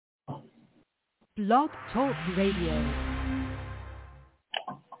Blog Talk Radio.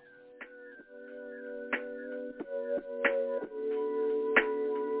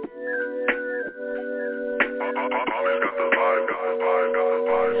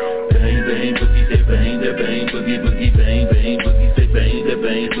 Bang, boogie, say bang, that bang, boogie, boogie, bang, bang, boogie, say bang, that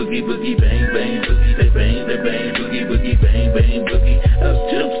bang, boogie, boogie, bang, bang, boogie, say bang, that bang, boogie, boogie, bang, bang, boogie, up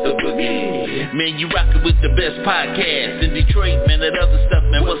jumps the boogie. Man, you rockin' with the best podcast in Detroit, man, that other stuff,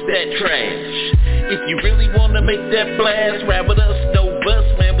 man, what's that trash? If you really wanna make that blast, rap with us, no bus,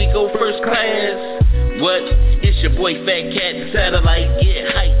 man, we go first class. What? It's your boy Fat Cat and Satellite, get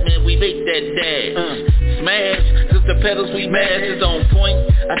hype, man, we make that dash. Smash, cause the pedals we mash is on point,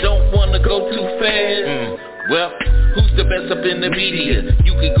 I don't wanna go too fast. Well, who's the best up in the media?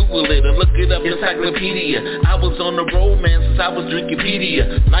 You can Google it and look it up, encyclopedia. I was on the road, man, since I was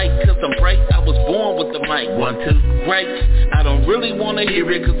Drinkipedia. Like, cause I'm bright, I was born with the mic. 1, 2, right? I don't really wanna hear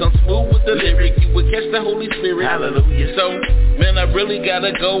it, cause I'm smooth with the lyric. You would catch the Holy Spirit, hallelujah. So, man, I really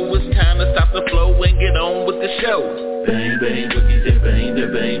gotta go. It's time to stop the flow and get on with the show. Bang, bang, boogie, say bang, da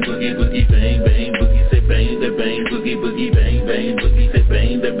bang, boogie, boogie, bang, bang, boogie, say bang, da bang, boogie, boogie, bang, bang, boogie, say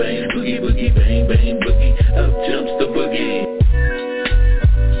bang, da bang, boogie, boogie, bang, bang, boogie, up jumps the boogie.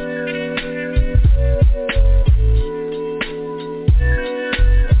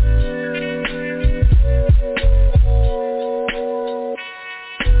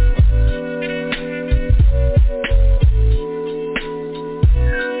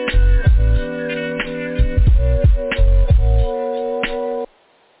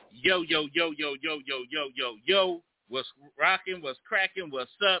 Yo, what's rocking, what's cracking,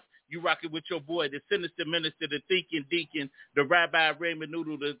 what's up? You rocking with your boy, the sinister minister, the thinking deacon, the Rabbi Raymond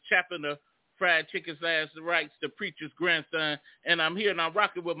Noodle, the chaplain of fried chicken's last rights, the preacher's grandson, and I'm here and I'm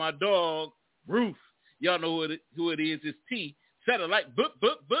rocking with my dog, Ruth. Y'all know who it is. It's T. Satellite, book,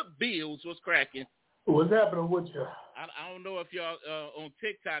 Bills. What's cracking? What's happening with you? I don't know if y'all on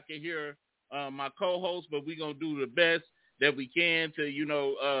TikTok can hear my co-host, but we're going to do the best that we can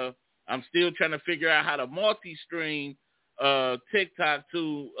to, I'm still trying to figure out how to multi-stream TikTok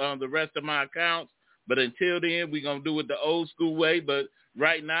to the rest of my accounts. But until then, we're going to do it the old school way. But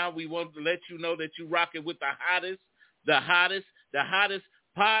right now, we want to let you know that you're rocking with the hottest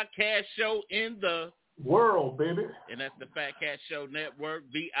podcast show in the world, baby. And that's the Fat Cat Show Network,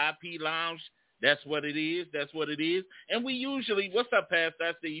 VIP Lounge. That's what it is. And we usually, what's up, Pastor?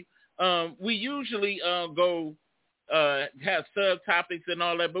 I see you. We usually go have subtopics and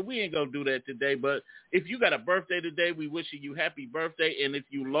all that, but we ain't gonna do that today. But if you got a birthday today, we wishing you happy birthday. And if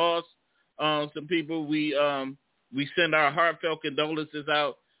you lost some people, we send our heartfelt condolences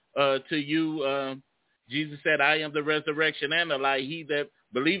out to you. Jesus said, I am the resurrection and the life. He that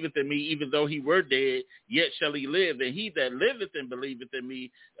believeth in me, even though he were dead, yet shall he live. And he that liveth and believeth in me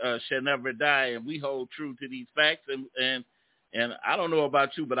shall never die. And we hold true to these facts. And I don't know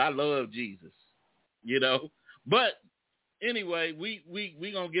about you, but I love Jesus, But anyway, we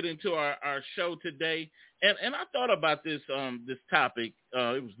gonna get into our show today, and I thought about this topic.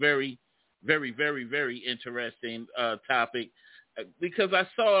 It was very, very, very, very interesting topic because I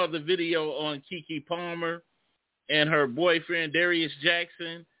saw the video on Keke Palmer and her boyfriend Darius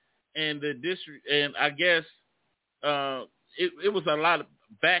Jackson, and and I guess it was a lot of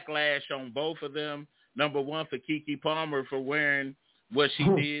backlash on both of them. Number one, for Keke Palmer for wearing what she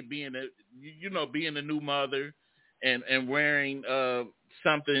did, being a new mother and wearing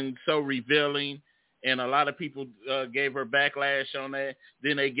something so revealing. And a lot of people gave her backlash on that.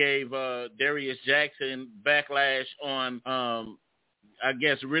 Then they gave Darius Jackson backlash on, I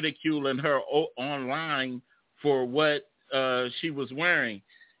guess, ridiculing her online for what she was wearing.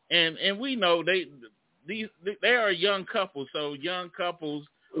 And we know they are young couples, so young couples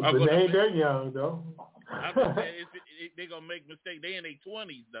are but they ain't that young, though. I'm gonna say they're going to make mistakes. They in their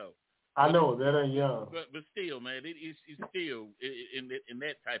 20s, though. I know, that ain't young. But still, man, it's still in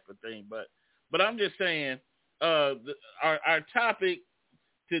that type of thing. But I'm just saying, our topic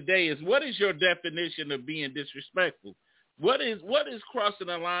today is, what is your definition of being disrespectful? What is crossing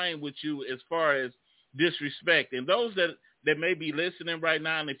the line with you as far as disrespect? And those that may be listening right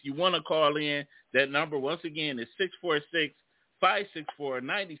now, and if you want to call in, that number, once again, is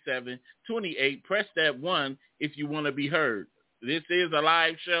 646-564-9728. Press that 1 if you want to be heard. This is a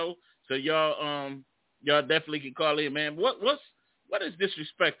live show, so y'all definitely can call in, man. What is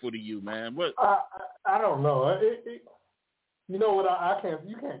disrespectful to you, man? What? I don't know. You know what?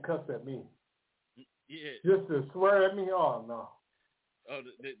 You can't cuss at me. Yeah. Just to swear at me? Oh no. Oh,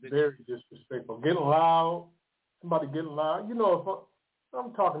 very disrespectful. Getting loud. Somebody getting loud. If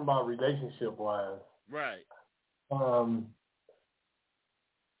I'm talking about relationship wise. Right.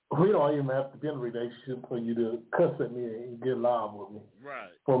 We don't even have to be in a relationship for you to cuss at me and get loud with me.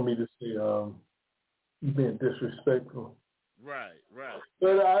 Right. For me to say you being disrespectful. Right.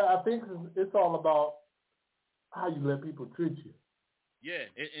 But I think it's all about how you let people treat you. Yeah,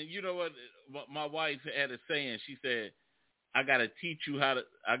 and you know what? My wife had a saying. She said, "I got to teach you how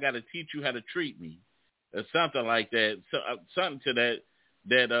to treat me," or something like that. So, something to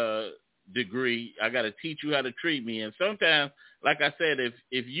that degree. I got to teach you how to treat me. And sometimes, like I said,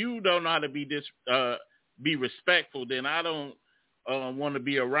 if you don't know how to be respectful, then I don't want to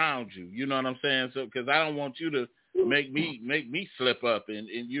be around you. You know what I'm saying? So, because I don't want you to make me slip up and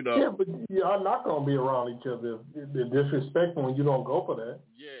you know. Yeah, but y'all not gonna be around each other. They're disrespectful when you don't go for that.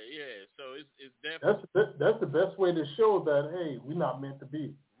 Yeah. So it's definitely that's the best way to show that hey, we're not meant to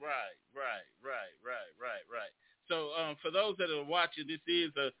be. Right. So for those that are watching, this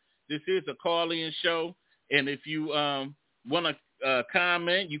is a call-in show, and if you want to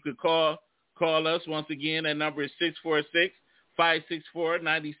comment, you could call us once again. That number is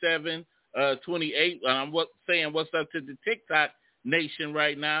 646-564-9728. I'm saying what's up to the TikTok nation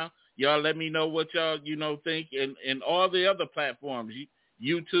right now. Y'all let me know what y'all think, and all the other platforms,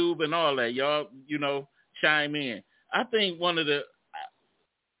 YouTube and all that. Y'all chime in. I think one of the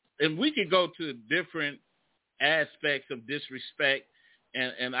and we could go to different aspects of disrespect,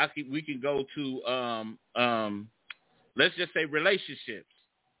 and we can go to let's just say relationships.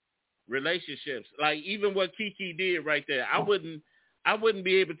 Like even what Kiki did right there, I wouldn't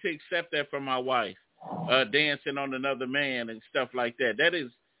be able to accept that from my wife, dancing on another man and stuff like that. That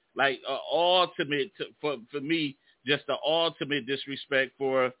is like ultimate for me, just the ultimate disrespect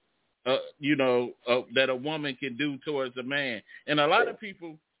for that a woman can do towards a man. And a lot of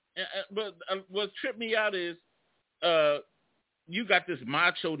people. But what tripped me out is you got this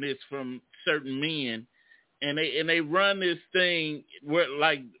macho-ness from certain men, and they run this thing where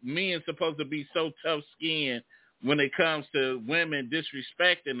like men supposed to be so tough-skinned when it comes to women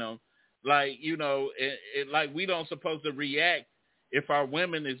disrespecting them. Like like we don't supposed to react if our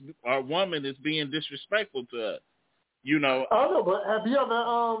woman is being disrespectful to us. I don't know, but have you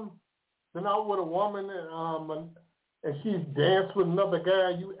ever been out with a woman and she's danced with another guy,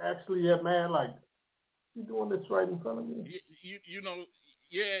 you actually get mad, like, you doing this right in front of me?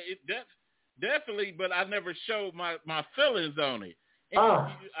 Definitely, but I never showed my feelings on it.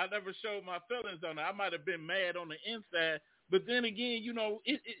 I never showed my feelings on it. I might have been mad on the inside, but then again,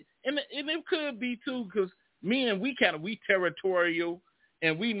 it could be too, because men, we territorial,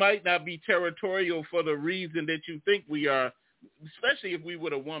 and we might not be territorial for the reason that you think we are, especially if we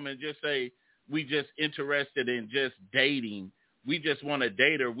with a woman, just say, we just interested in just dating. We just want to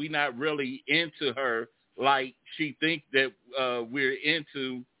date her. We not really into her like she thinks that we're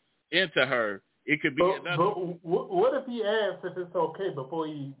into her. It could be another. But what if he asked if it's okay before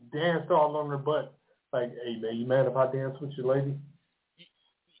he danced all on her butt? Like, hey, man, you mad if I dance with your lady?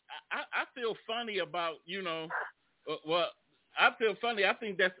 I feel funny about, I feel funny. I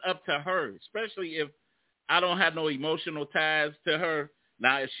think that's up to her, especially if I don't have no emotional ties to her.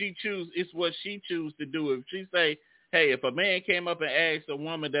 Now, if she it's what she chooses to do. If she say, hey, if a man came up and asked a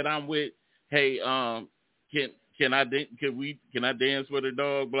woman that I'm with, hey, can I dance with her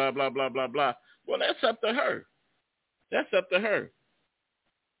dog? Blah blah blah blah blah. Well, that's up to her.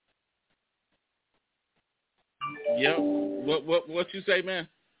 Yep. What you say, man?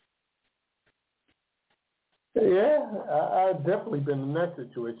 Yeah, I've definitely been in that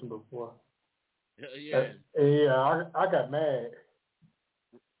situation before. Yeah, I got mad.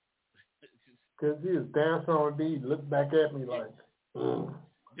 Because he was dancing on the beat, looked back at me like,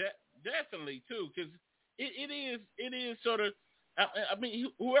 Definitely, too, because it is sort of, I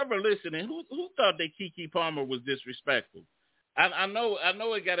mean, whoever listening, who thought that Keke Palmer was disrespectful? I know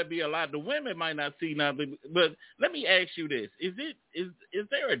it got to be a lot. The women might not see nothing, but let me ask you this: is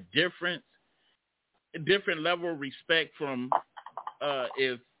there a different level of respect from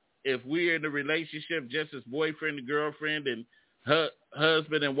if we're in a relationship just as boyfriend and girlfriend and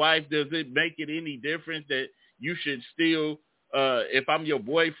husband and wife? Does it make it any different that you should still, if I'm your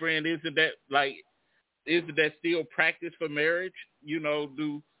boyfriend, isn't that still practice for marriage?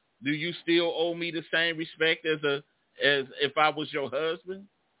 Do you still owe me the same respect as if I was your husband?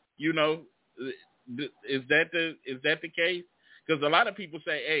 Is that the case? Because a lot of people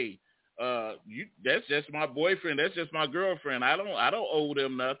say, hey, that's just my boyfriend, that's just my girlfriend. I don't owe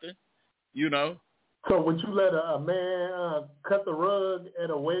them nothing. So would you let a man cut the rug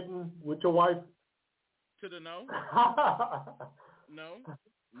at a wedding with your wife? To the no. No.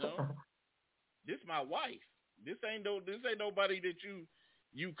 This my wife. This ain't nobody that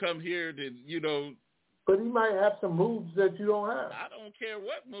you come here to But he might have some moves that you don't have. I don't care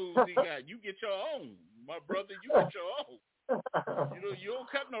what moves he got. You get your own. My brother, you get your own. You don't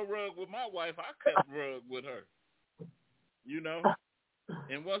cut no rug with my wife. I cut rug with her.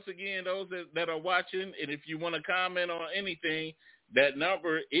 And once again, those that are watching, and if you want to comment on anything, that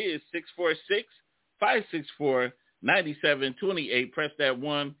number is 646-564-9728. Press that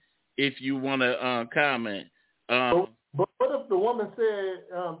 1 if you want to comment. But what if the woman said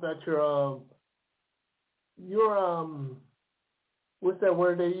that you're what's that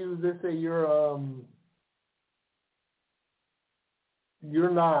word they use? They say you're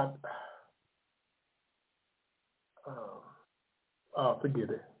not. Forget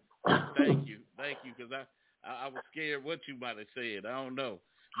it. Thank you, because I was scared what you might have said. I don't know.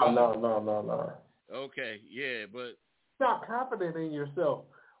 No. Okay, yeah, but not confident in yourself.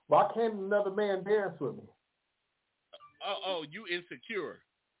 Why can't another man dance with me? Oh, you insecure.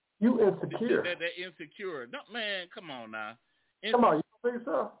 You insecure. That insecure. No, man, come on now. Come on, you don't think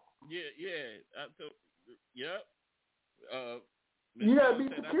so? Yeah. Yep. You gotta be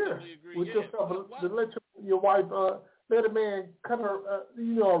secure with yourself. To let your wife let a man cut her, a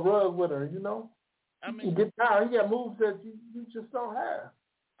rug with her. I mean, you get down. You got moves that you just don't have.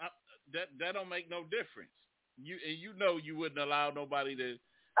 That don't make no difference. You wouldn't allow nobody to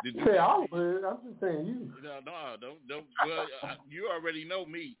do say that. I would. I'm just saying you. No, don't. Well, you already know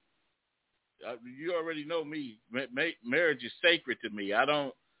me. You already know me. Marriage is sacred to me. I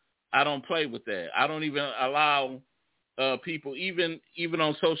don't play with that. I don't even allow people, even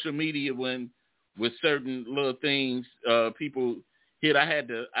on social media, when with certain little things, people hit. I had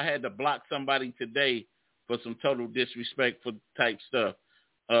to block somebody today for some total disrespectful type stuff.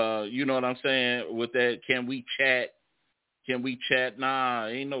 You know what I'm saying? With that, can we chat? Nah,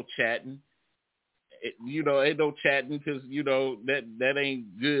 ain't no chatting. Ain't no chatting because that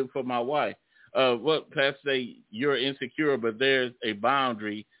ain't good for my wife. What Pastor say? You're insecure, but there's a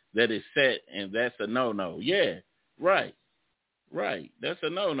boundary that is set, and that's a no-no. Yeah, right. That's a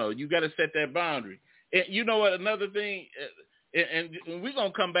no-no. You got to set that boundary. And you know what? Another thing, and we're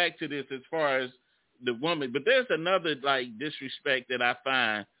gonna come back to this as far as the woman, but there's another disrespect that I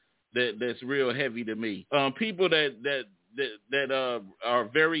find that's real heavy to me. People that are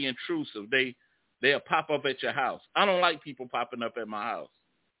very intrusive. They'll pop up at your house. I don't like people popping up at my house.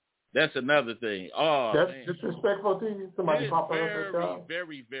 That's another thing. Oh, that's man. disrespectful to you. Somebody popping up at your house.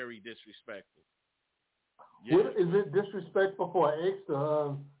 Very, very disrespectful. Yeah. Is it disrespectful for an ex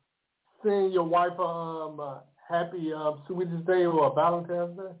to send your wife happy Sweetest Day or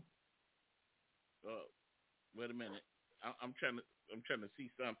Valentine's Day? Wait a minute. I'm trying to see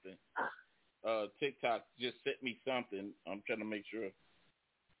something. TikTok just sent me something. I'm trying to make sure.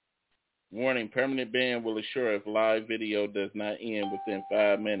 Warning, permanent ban will assure if live video does not end within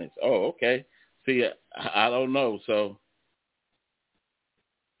 5 minutes. Oh, okay. See, I don't know. So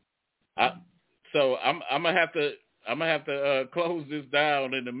I'm gonna have to close this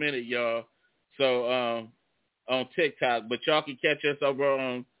down in a minute, y'all. So on TikTok, but y'all can catch us over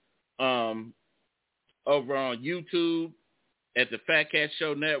on YouTube at the Fat Cat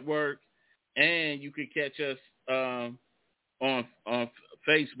Show Network, and you can catch us on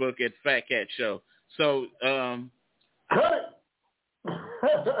Facebook at Fat Cat Show. So at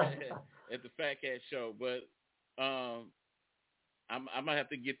the Fat Cat Show, but I'm gonna have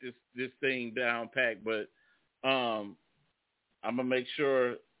to get this thing down packed, but I'm gonna make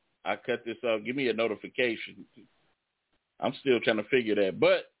sure I cut this off. Give me a notification. I'm still trying to figure that,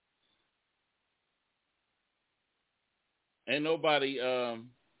 but ain't nobody.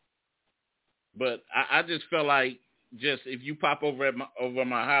 But I just felt like if you pop over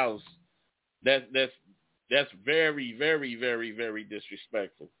my house, that's very, very, very, very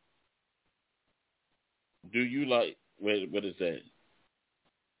disrespectful. Do you like what is that?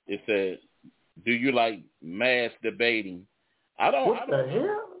 It said, do you like mass debating? I don't. What the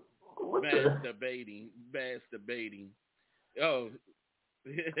hell? Mass debating. Oh,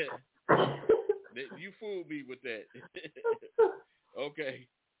 you fooled me with that. Okay,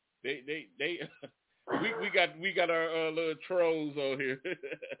 we got our little trolls on here.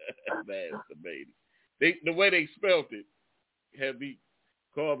 Mass debating. The way they spelled it, have me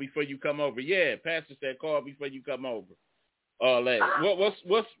call before you come over. Yeah, Pastor said call before you come over. All that.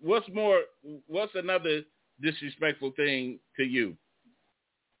 What's more? What's another disrespectful thing to you?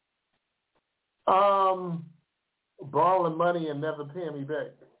 Borrowing money and never paying me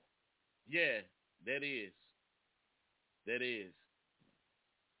back. Yeah, that is.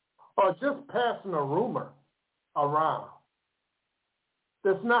 Or just passing a rumor around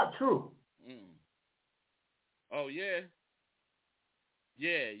that's not true. Oh yeah.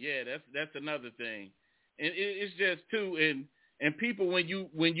 That's another thing. it's just too, and people when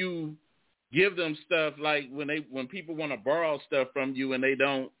you give them stuff, like when people want to borrow stuff from you and they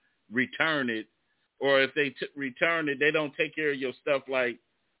don't return it, or if they return it, they don't take care of your stuff like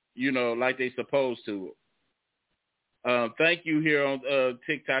they supposed to. Thank you here on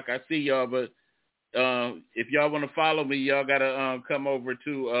TikTok. I see y'all, but if y'all want to follow me, y'all gotta come over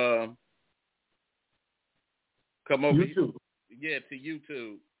to YouTube. Yeah, to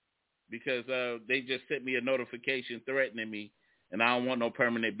YouTube, because they just sent me a notification threatening me, and I don't want no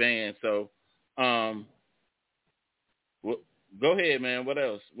permanent ban. So, go ahead, man. What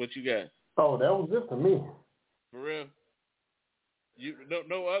else? What you got? Oh, that was it for me. For real? You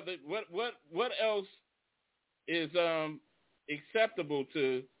no other? What else is acceptable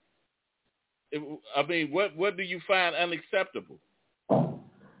to? I mean, what do you find unacceptable?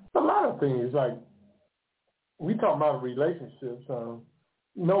 A lot of things. Like, we talk about relationships.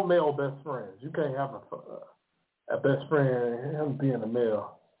 No male best friends. You can't have a best friend and him being a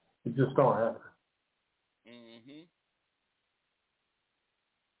male. It just don't happen.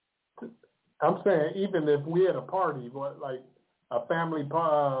 I'm saying, even if we had a party, like a family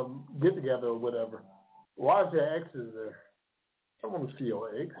get together or whatever, why is your exes there? I don't want to see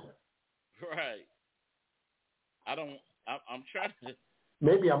your ex. Right. I'm trying to.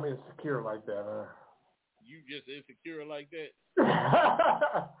 Maybe I'm insecure like that. You just insecure like that?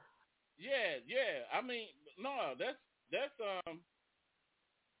 Yeah. I mean, no, that's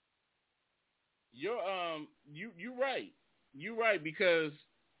you're right. You're right, because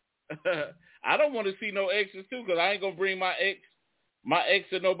I don't want to see no exes too, because I ain't gonna bring my ex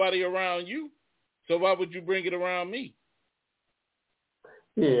and nobody around you. So why would you bring it around me?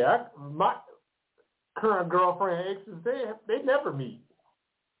 Yeah, my current girlfriend exes, they never meet.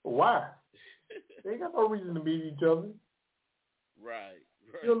 Why? They got no reason to meet each other. Right.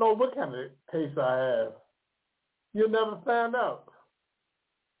 You don't know what kind of taste I have. You'll never find out.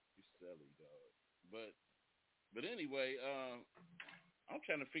 You silly dog. But anyway, I'm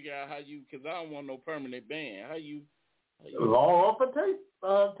trying to figure out how you, because I don't want no permanent ban. How you log off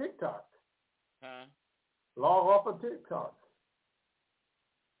of TikTok. Huh? Log off of TikTok.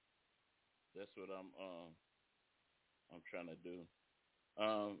 That's what I'm trying to do.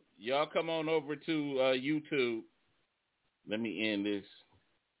 Y'all come on over to YouTube. Let me end this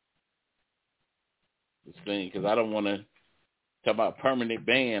thing, because I don't want to talk about permanent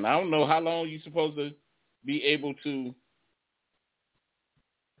ban. I don't know how long you're supposed to be able to.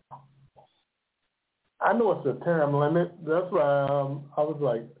 I know it's a term limit. That's why I was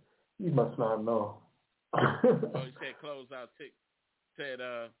like, you must not know. Oh, he said close out.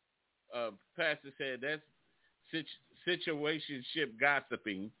 Pastor said that's situationship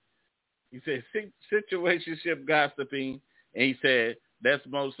gossiping. He said situationship gossiping, and he said that's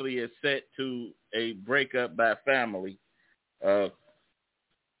mostly a set to a breakup by family. Let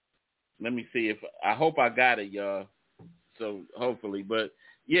me see I hope I got it, y'all. So hopefully, but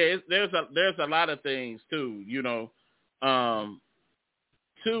yeah, there's a lot of things too.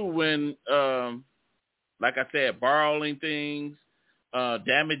 Too, when like I said, borrowing things,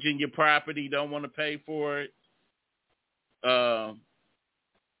 damaging your property, don't want to pay for it.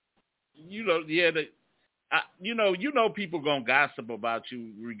 People gonna gossip about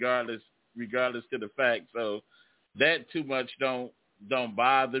you regardless to the fact. So that too much don't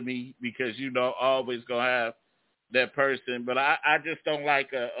bother me, because always gonna have that person. But I just don't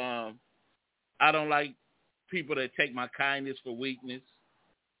like I don't like people that take my kindness for weakness.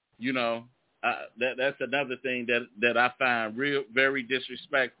 That's another thing that I find very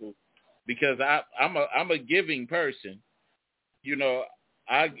disrespectful, because I'm a giving person.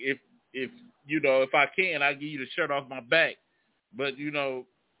 If I can, I give you the shirt off my back, but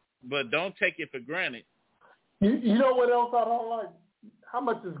don't take it for granted. You know what else I don't like? How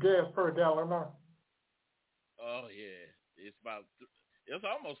much is gas per gallon now? Oh yeah, it's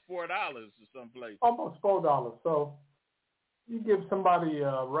almost $4 or someplace. Almost $4. So you give somebody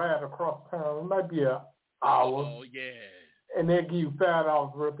a ride across town, it might be an hour. Oh yeah. And they give you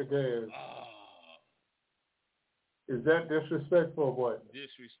 $5 worth of gas. Oh. Is that disrespectful or what?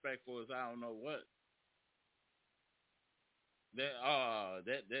 Disrespectful as I don't know what.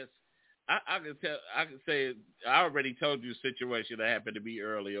 I can say I already told you a situation that happened to me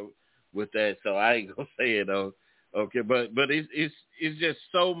earlier with that, so I ain't gonna say it though. Okay, but it's just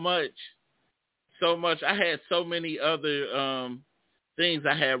so much. I had so many other things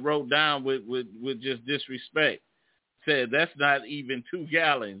I had wrote down with just disrespect. Said that's not even 2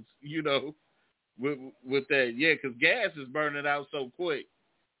 gallons, with that. Yeah, because gas is burning out so quick.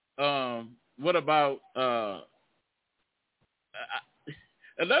 What about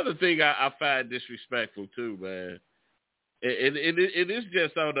Another thing I find disrespectful too, man. It is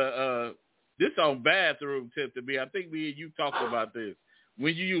just on the this on bathroom tip to me. I think me and you talked about this.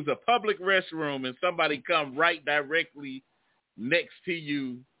 When you use a public restroom and somebody come right directly next to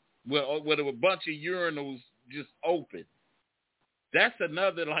you with a bunch of urinals just open. That's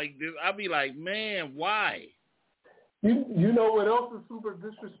another like this. I'll be like, man, why? You know what else is super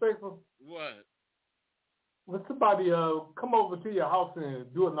disrespectful? What? When somebody come over to your house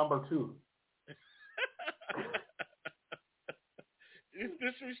and do a number 2. It's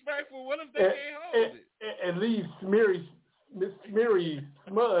disrespectful. What if they can't hold it? And leave smeary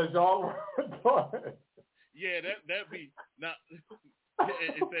smudge all over the toilet. Yeah, that be now.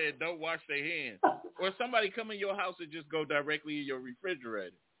 It said don't wash their hands, or somebody come in your house and just go directly in your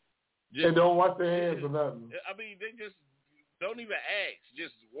refrigerator. They don't wash their hands or nothing. I mean, they just don't even ask.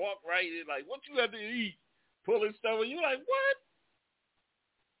 Just walk right in, like, what you have to eat? Pulling stuff, and you're like, what?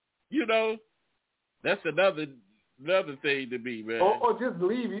 You know, that's another thing to be, man. Or just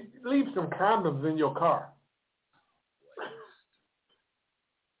leave some condoms in your car.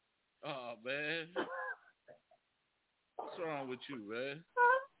 Oh, man. What's wrong with you, man?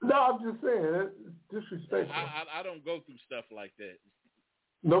 No, I'm just saying, it's disrespectful. I don't go through stuff like that.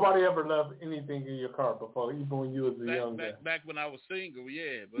 Nobody ever left anything in your car before, even when you was a young guy. Back when I was single,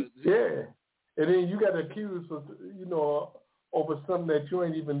 yeah. But yeah. And then you got accused of, over something that you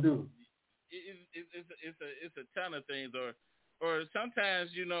ain't even do. It's a ton of things, or sometimes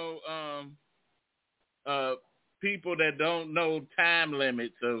people that don't know time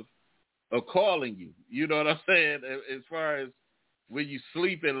limits of calling you. You know what I'm saying? As far as when you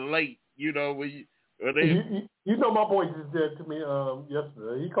sleeping late, when you know my boy just did to me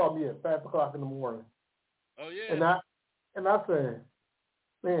yesterday. He called me at 5:00 in the morning. Oh yeah. And I said,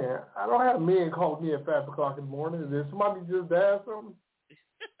 man, I don't have men calling me at 5:00 in the morning. Did somebody just die or something?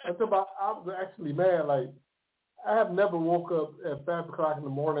 I was actually mad. Like, I have never woke up at 5:00 in the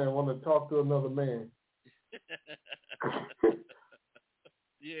morning and want to talk to another man.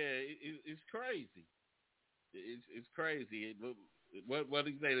 Yeah, it's crazy. It's crazy. What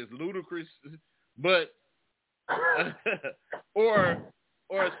he say is ludicrous, but or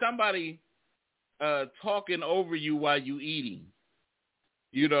somebody talking over you while you eating.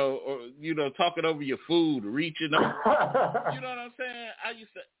 Or talking over your food, reaching up. You know what I'm saying?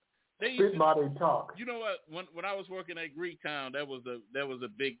 They used to talk. You know what? When I was working at Greektown, that was a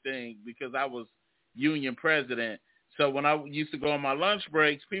big thing because I was union president. So when I used to go on my lunch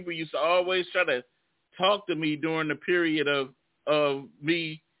breaks, people used to always try to talk to me during the period of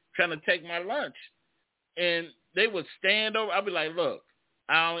me trying to take my lunch, and they would stand over. I'd be like, look,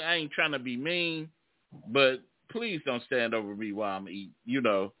 I ain't trying to be mean, but please don't stand over me while I'm eating,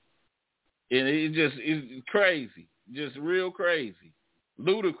 And it's crazy, just real crazy,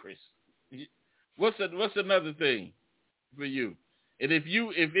 ludicrous. What's another thing for you? And if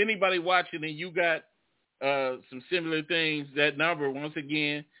anybody watching and you got some similar things, that number once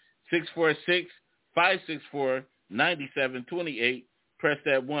again 646-564-9728. Press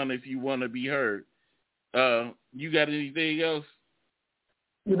that 1 if you want to be heard. You got anything else?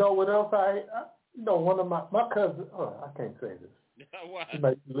 You know what else? One of my cousins. Oh, I can't say this. Why? You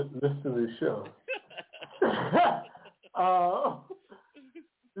might listen to this show.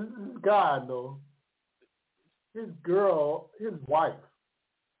 This guy, though, his wife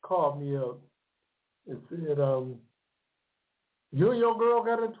called me up and said, you and your girl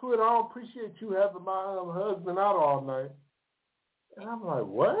got into it. I don't appreciate you having my husband out all night. And I'm like,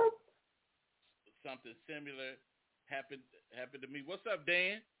 what? Something similar happened to me. What's up,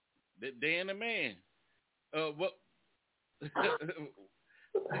 Dan? Dan the man. What?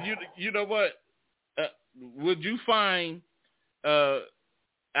 You know what? Would you find I've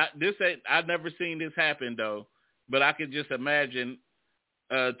never seen this happen though, but I could just imagine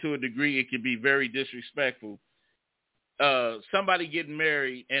to a degree it could be very disrespectful. Somebody getting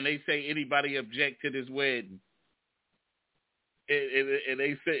married and they say anybody object to this wedding,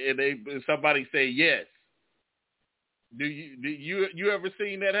 and somebody say yes. Do you ever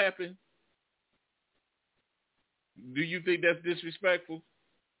seen that happen? Do you think that's disrespectful?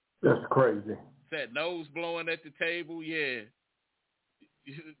 That's crazy. That nose blowing at the table, yeah.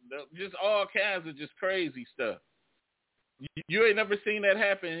 Just all kinds of just crazy stuff. You ain't never seen that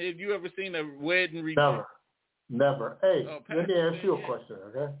happen. Have you ever seen a wedding reject? Never. Hey, let me ask you a question,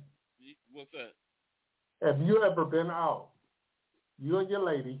 okay? What's that? Have you ever been out, you and your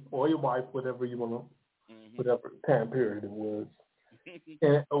lady or your wife, whatever you want to, whatever time period it was,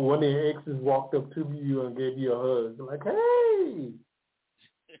 and one of your exes walked up to you and gave you a hug, like, hey.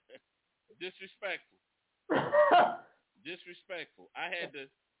 Disrespectful. Disrespectful. I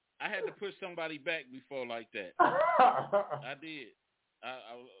had to put somebody back before like that. I did.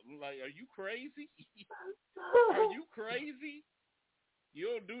 I was like, are you crazy? Are you crazy? You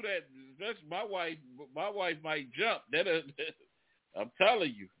don't do that. That's my wife. My wife might jump. I'm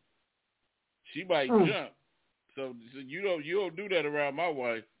telling you, she might jump. So you don't do that around my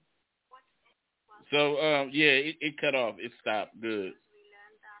wife. So yeah, it cut off. It stopped. Good.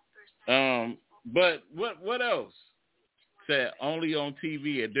 But what else? Said only on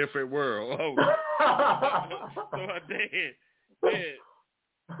TV, a different world. Oh, so I did.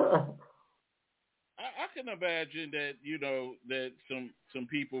 I can imagine that that some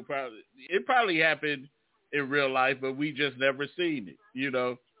people probably happened in real life, but we just never seen it.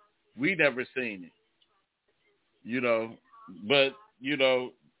 We never seen it. But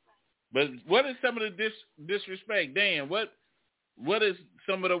but what is some of the disrespect, Dan? What is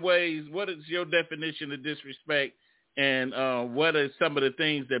some of the ways? What is your definition of disrespect? And what are some of the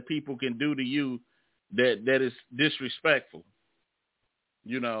things that people can do to you that is disrespectful?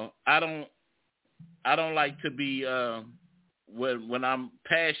 I don't like to be when I'm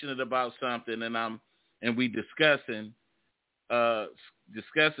passionate about something and we discussing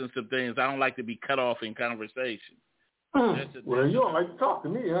some things. I don't like to be cut off in conversation. Well, you don't like to talk to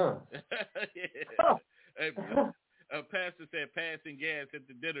me, huh? Yeah. Hey, Pastor said passing gas at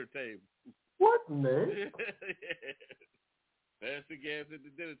the dinner table. What, man? Passing gas at the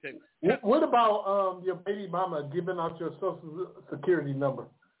dinner table. What about your baby mama giving out your social security number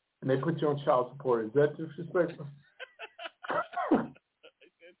and they put you on child support? Is that disrespectful?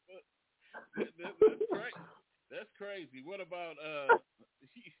 That's crazy. What about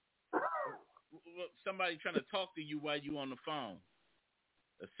somebody trying to talk to you while you on the phone?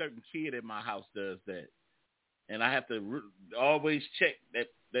 A certain kid at my house does that, and I have to always check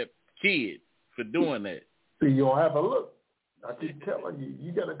that kid for doing that. See, you don't have a look. I keep telling you,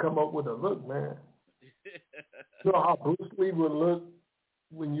 you got to come up with a look, man. You know how Bruce Lee would look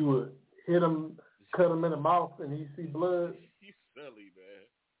when you would hit him, cut him in the mouth, and he see blood? You silly, man.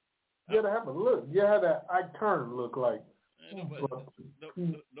 You got to have a look. You have that Ike Turner look like.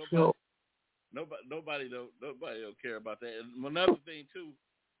 Nobody don't care about that. And another thing too,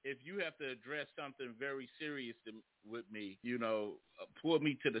 if you have to address something very serious with me, pull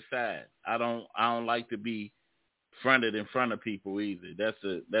me to the side. I don't like to be fronted in front of people either. That's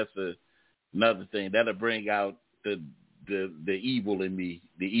another thing that'll bring out the evil in me,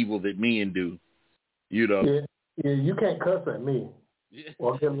 the evil that men do. Yeah, you can't cuss at me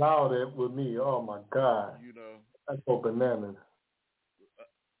or get loud with me. Oh my God, that's for bananas.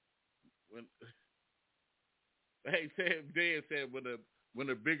 Dan said when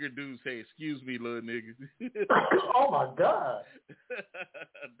a bigger dude say, "Excuse me, little nigga." Oh my God.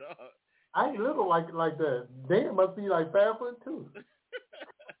 Dog. I ain't little like that. Dan must be like 5'2". Here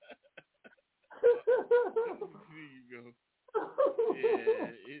you go. Yeah,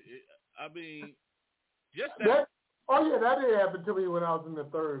 I mean, just that. Oh yeah, that did happen to me when I was in the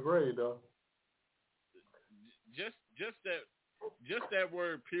 3rd grade, though. Just that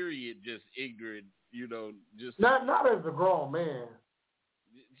word, period, just ignorant. Just not as a grown man.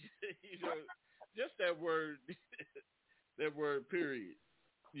 Just that word, period.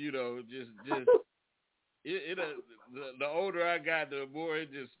 Just the older I got, the more it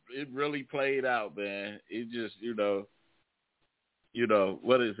really played out, man. It just,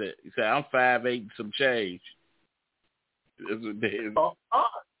 what is it? You say I'm 5'8" some change.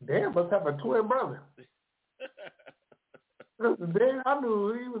 Dan must have a twin brother. Dan, I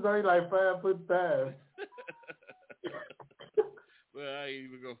knew he was only like 5'5". Well, I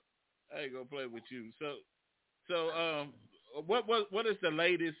ain't gonna play with you. So what is the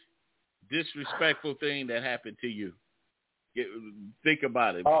latest disrespectful thing that happened to you? Think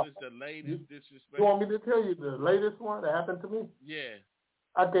about it. What is the latest disrespectful? You want me to tell you the latest one that happened to me? Yeah.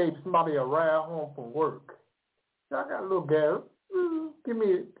 I gave somebody a ride home from work. So I got a little gas. Give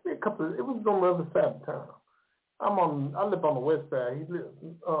me a couple. It was on the other side of town. I live on the west side. He lives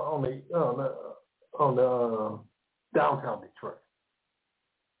on the downtown Detroit.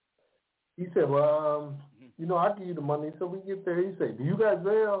 He said, "Well, I'll give you the money." So we get there. He said, "Do you got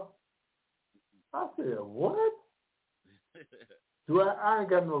Zelle?" I said, "What? Do I ain't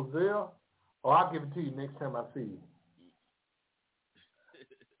got no Zelle? Oh, I'll give it to you next time I see you."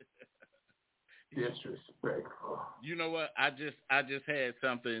 Disrespectful. You know what? I just had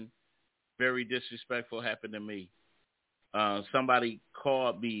something very disrespectful happen to me. Somebody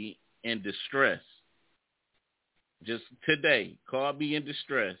called me in distress. Just today, called me in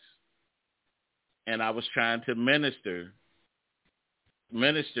distress. And I was trying to minister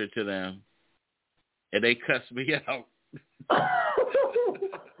to them, and they cussed me out.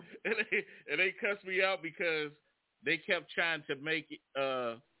 and they cussed me out because they kept trying to make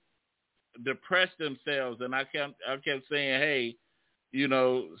depress themselves, and I kept saying, hey, you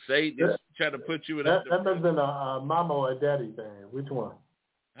know, say this, try to put you in that must have been a mama or a daddy thing. Which one?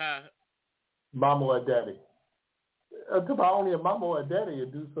 Huh? Mama or daddy? If only a mama or a daddy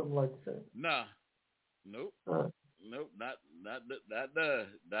would do something like that. Nah, nope, nope, not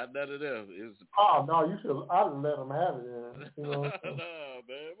none of them. Oh no, you should. I'd let them have it. You know what I'm no,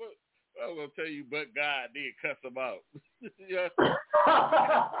 man. I'm gonna tell you, but God did cuss them out. Yeah. What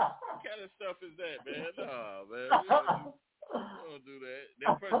kind of stuff is that, man? No, man. We don't do that.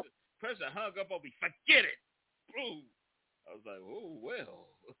 That person hung up on me. Forget it. Boom. I was like, oh well.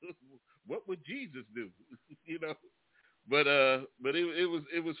 What would Jesus do? You know. But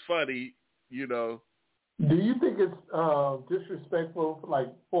it was funny, you know. Do you think it's disrespectful, like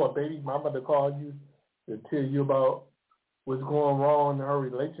for a baby mama to call you to tell you about what's going wrong in her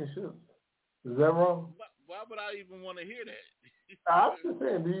relationships? Is that wrong? Why would I even want to hear that? I'm just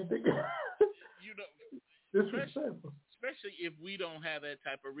saying, do you think it's you know, disrespectful? Especially if we don't have that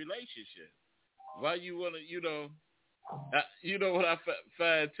type of relationship. Why you want to, you know what I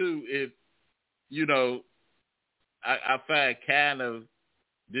find too is, you know, I find kind of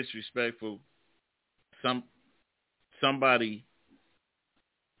disrespectful. Somebody.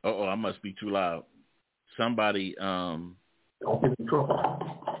 Oh, I must be too loud. Somebody. Don't get in trouble.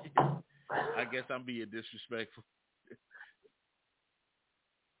 I guess I'm being disrespectful.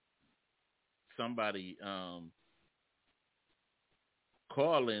 Somebody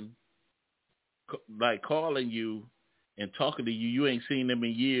calling you and talking to you. You ain't seen them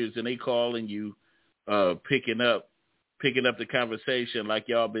in years, and they calling you, picking up the conversation like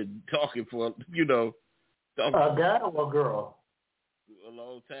y'all been talking for, you know. A guy or a girl? A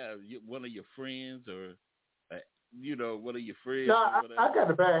long time. One of your friends or, you know, one of your friends. No, I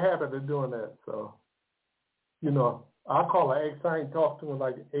got a bad habit of doing that. So, you know, I call an ex I ain't talked to in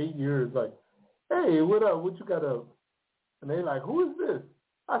like 8 years. Like, hey, what up? What you got up? And they like, who is this?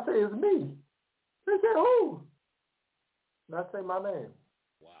 I say, it's me. They say, who? And I say my name.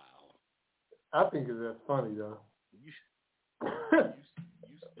 Wow. I think that's funny, though. You stupid.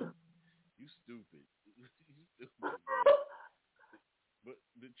 You stupid.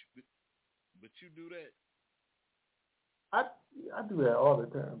 But you do that. I do that all the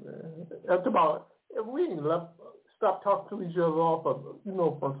time, man. That's about if we ain't stop talking to each other off of, you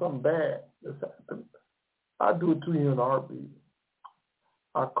know, for something bad that's happened. I do it to you in a heartbeat.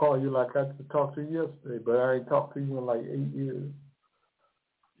 I call you like I just talked to you yesterday, but I ain't talked to you in like 8 years.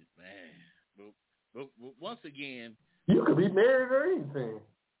 Man, but once again, you could be married or anything.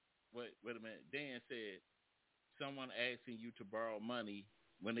 Wait a minute. Dan said someone asking you to borrow money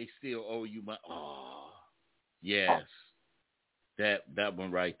when they still owe you money. Oh, yes, that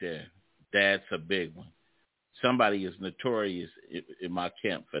one right there. That's a big one. Somebody is notorious in my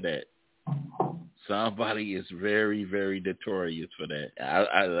camp for that. Somebody is very, very notorious for that.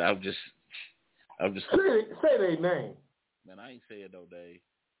 I'm just say their name. Man, I ain't saying no name.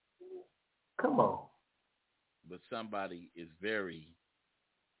 Come on. But somebody is very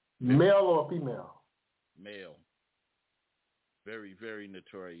male or female? Male. Very, very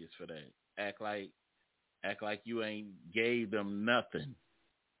notorious for that. Act like you ain't gave them nothing.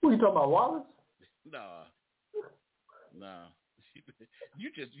 Who you talking about, Wallace? Nah.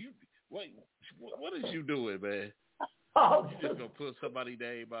 What is you doing, man? You just gonna put somebody's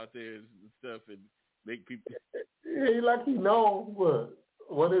name out there and stuff and make people. He like he know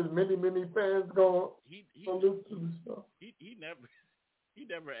what his many fans gonna listen to the stuff. He never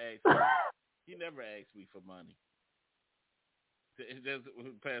asked me. He never asked me for money. It's just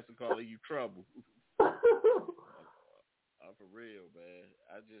Pastor calling you trouble. I'm for real, man.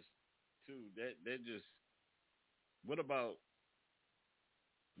 I just that just. What about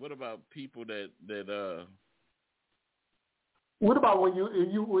people that What about when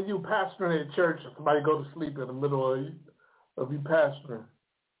you pastoring at church and somebody go to sleep in the middle of you pastoring?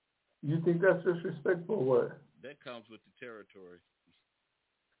 You think that's disrespectful or what? That comes with the territory.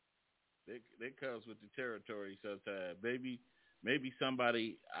 That comes with the territory sometimes. Maybe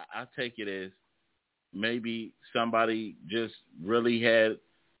somebody, I take it as maybe somebody just really had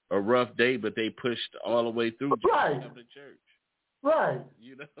a rough day, but they pushed all the way through just to come to church. Right.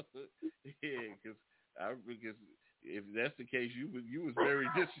 You know? Yeah, because if that's the case, you was very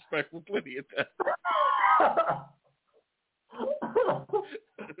disrespectful plenty of times.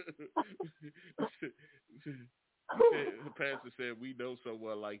 The pastor said, we know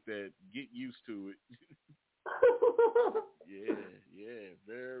someone like that. Get used to it. Yeah.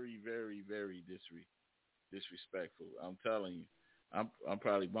 Very, very, very disrespectful. disrespectful. I'm telling you. I'm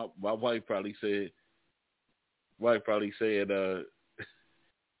probably my wife probably said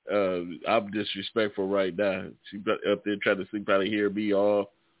I'm disrespectful right now. She up there trying to sleep, probably hear me all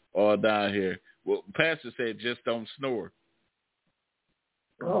down here. Well, Pastor said just don't snore.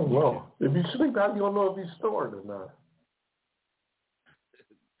 Oh no! If you sleep, how you gonna know if you snoring or not?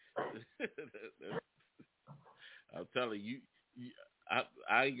 I'm telling you,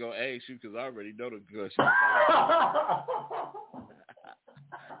 I ain't gonna ask you because I already know the question.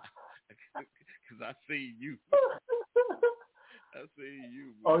 Because I see you. I see you.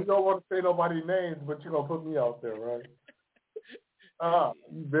 Man. Oh, you don't want to say nobody's names, but you're gonna put me out there, right?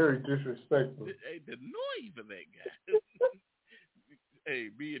 You very disrespectful. Hey, the noise of that guy. Hey,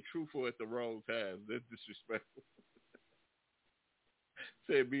 being truthful at the wrong time. That's disrespectful.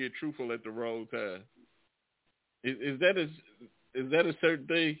 Say being truthful at the wrong time. Is that a certain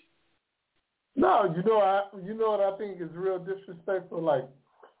thing? No, you know what I think is real disrespectful. Like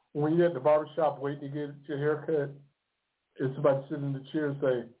when you're at the barbershop waiting to get your hair cut, it's somebody sitting in the chair and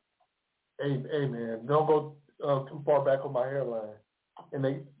say, "Hey man, don't go too far back on my hairline." And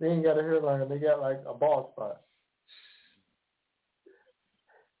they ain't got a hairline; they got like a bald spot.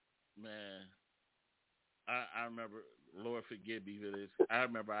 Man, I remember. Lord forgive me for this. I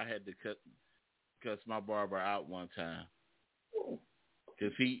remember I had to cuss my barber out one time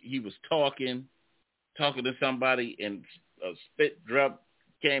because he was talking to somebody and a spit drop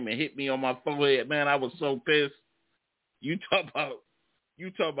came and hit me on my forehead. Man, I was so pissed. You talk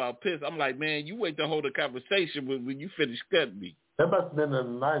about pissed. I'm like, man, you wait to hold a conversation when you finish cutting me. That must have been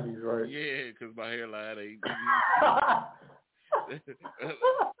in the 90s, right? Yeah, because my hairline ain't.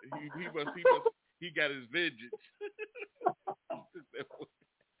 He got his vengeance.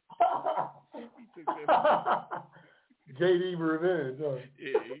 He took that JD revenge. Huh?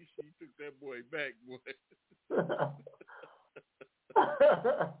 Yeah, he took that boy back, boy.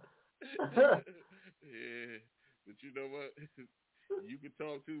 Yeah, but you know what? You can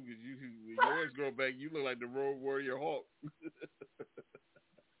talk too, because when yours grow back, you look like the Road Warrior Hawk.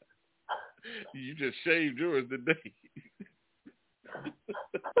 You just shaved yours today.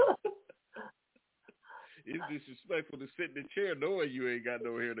 It's disrespectful to sit in the chair knowing you ain't got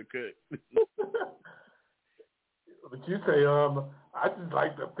no hair to cut. But you say, I just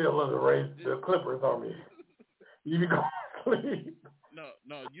like the feel of the clippers on me. You can go sleep.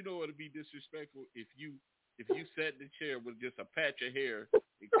 No, you know what would be disrespectful if you sat in the chair with just a patch of hair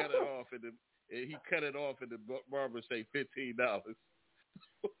and cut it off, and he cut it off, and the barber say $15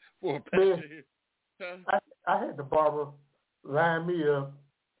 for a patch of hair. Huh? I had the barber line me up,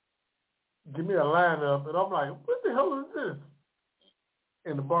 give me a lineup, and I'm like, what the hell is this?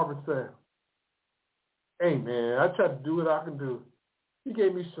 And the barber said, "Hey man, I tried to do what I can do." He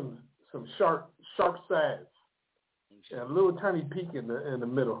gave me some sharp sides and a little tiny peak in the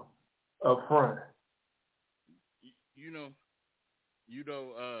middle up front. You know,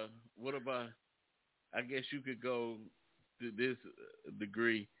 what about? I guess you could go to this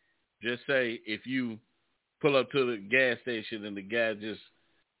degree. Just say if you pull up to the gas station and the guy just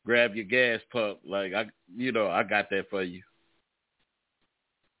grab your gas pump, like I got that for you.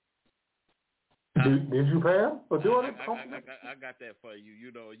 Did you pay him for doing it? I got that for you.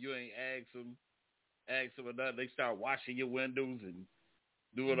 You know, you ain't ask them or nothing. They start washing your windows and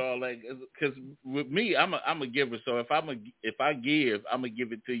doing all that. Because with me, I'm a giver. So if I give, I'm gonna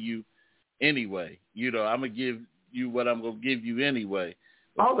give it to you anyway. You know, I'm gonna give you what I'm gonna give you anyway.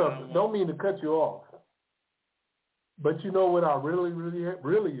 Hold up, don't mean to cut you off. But you know what I really hate?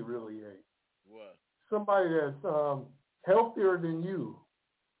 What? Somebody that's healthier than you,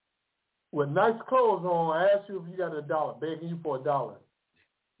 with nice clothes on, ask you if you got $1, begging you for $1.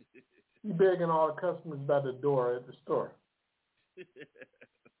 You begging all the customers by the door at the store.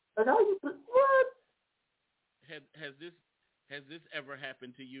 Like how you what? Has this ever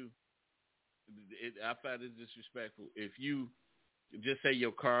happened to you? I find it disrespectful. If you just say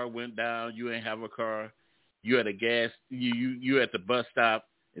your car went down, you ain't have a car, you at a gas, you at the bus stop,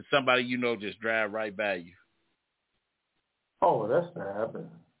 and somebody you know just drive right by you. Oh, that's not happened.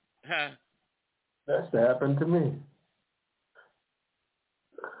 Huh? That's happened to me.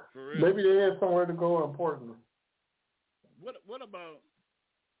 For real? Maybe they had somewhere to go important. What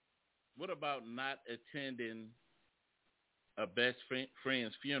about not attending a best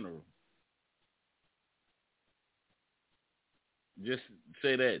friend's funeral? Just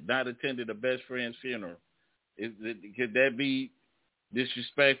say that, not attending a best friend's funeral. Could that be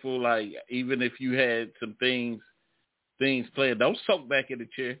disrespectful? Like, even if you had some things planned, don't soak back in the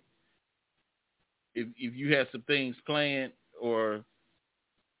chair. If you had some things planned or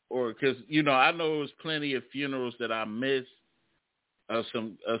because I know there's plenty of funerals that I missed of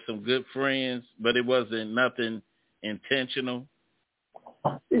some good friends, but it wasn't nothing intentional.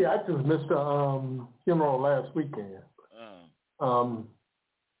 Yeah, I just missed a funeral last weekend.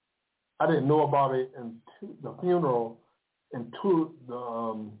 I didn't know about it the funeral until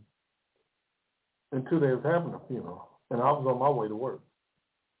they was having a funeral, and I was on my way to work.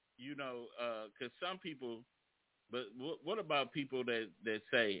 Because some people, but what about people that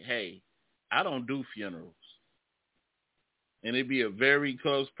say, hey, I don't do funerals, and it'd be a very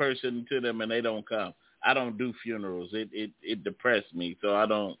close person to them, and they don't come. I don't do funerals. It depressed me, so I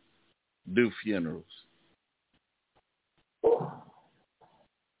don't do funerals.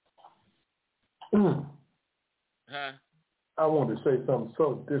 Huh? I wanted to say something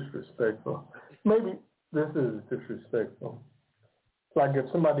so disrespectful. Maybe this is disrespectful. Like if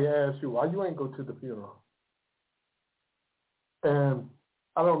somebody asks you, why you ain't go to the funeral? And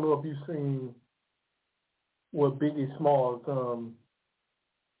I don't know if you've seen what Biggie Smalls'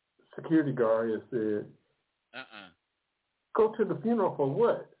 security guard has said. Go to the funeral for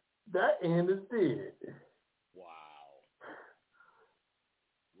what? That end is dead.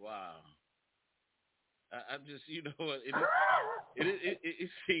 Wow. I just, what, it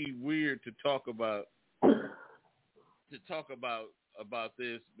seems weird to talk about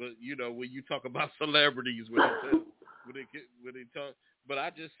this, but when you talk about celebrities when they talk, but I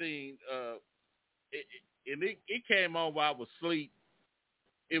just seen it came on while I was asleep.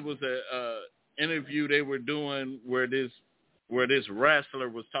 It was a interview they were doing where this wrestler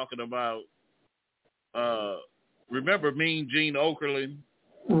was talking about remember Mean Gene Okerlund?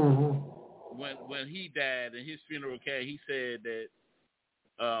 Mm-hmm. When he died and his funeral came, he said that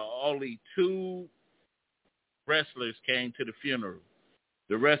only 2 wrestlers came to the funeral.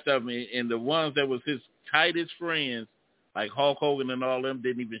 The rest of them, and the ones that was his tightest friends, like Hulk Hogan and all them,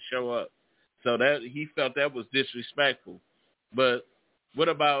 didn't even show up. So that he felt that was disrespectful. But what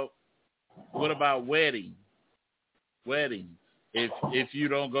about weddings? Weddings. If you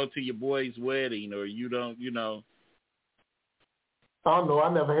don't go to your boy's wedding, or you don't, I don't know. I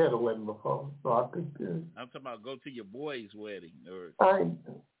never had a wedding before, so I think I'm talking about go to your boy's wedding, or I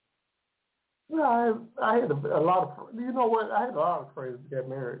had a lot of. You know what? I had a lot of friends that got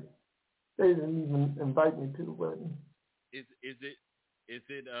married. They didn't even invite me to the wedding. Is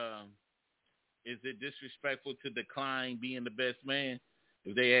it disrespectful to decline being the best man?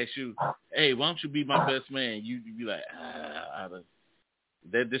 If they ask you, hey, why don't you be my best man? You be like,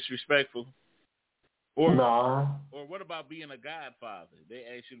 is that disrespectful? Or what about being a godfather? They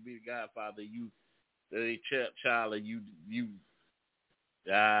ask you to be the godfather. They child, and you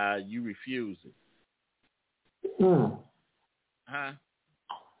refuse it. Huh?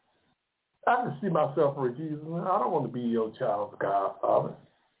 I can see myself refusing. I don't want to be your child's godfather.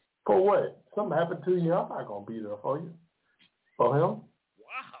 For what? Something happened to you, I'm not going to be there for you. For him?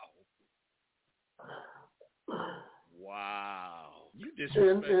 Wow. You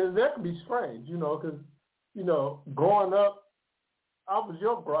disrespect. And that can be strange, because, growing up, I was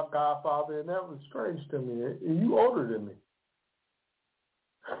your godfather, and that was strange to me. And you older than me.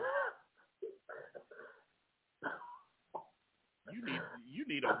 You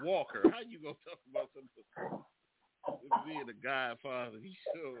need a walker. How you gonna talk about something being a godfather? He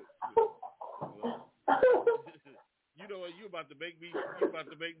should. You know what? You about to make me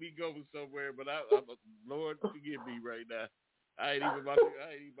go somewhere, but I'm Lord forgive me right now. I ain't even about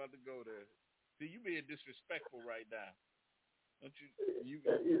to go there. See, you being disrespectful right now. Don't you?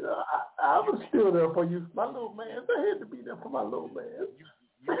 I was still there for you, my little man. I had to be there for my little man.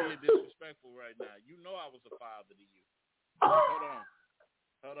 You being disrespectful right now. You know I was a father to you. Hold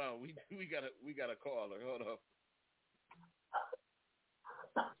on. We got a caller. Hold on.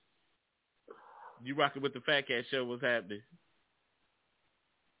 You rocking with the Fat Cat Show? What's happening?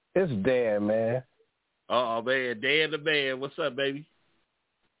 It's Dan, man. Oh man, Dan the man. What's up, baby?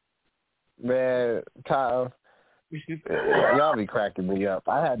 Man, Tom, y'all be cracking me up.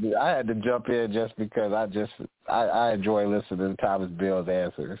 I had to jump in just because I enjoy listening to Thomas Bill's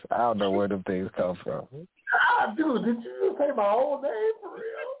answers. I don't know where them things come from. Dude, did you just say my whole name for real?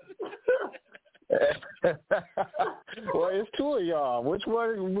 Well, it's 2 of y'all. Which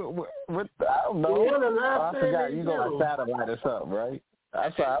one? What? I don't know. I forgot. You go on satellite or something, right? I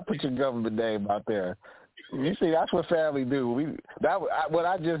put your government name out there. You see, that's what family do. What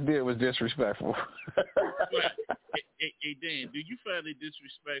I just did was disrespectful. Hey, Dan, do you find it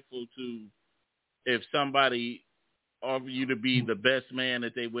disrespectful if somebody offer you to be the best man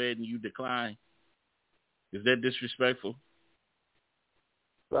at their wedding, you decline? Is that disrespectful?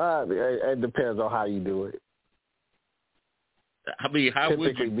 It depends on how you do it. I mean, how would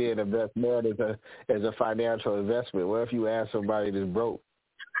typically you? being a best man is a financial investment. What if you ask somebody that's broke?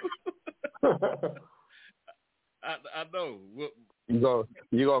 I know. You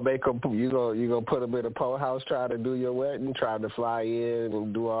gonna make them. You gonna put them in a pole house trying to do your wedding, trying to fly in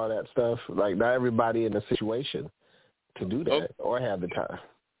and do all that stuff. Like not everybody in a situation to do that or have the time.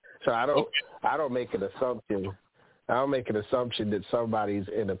 So I don't make an assumption. I don't make an assumption that somebody's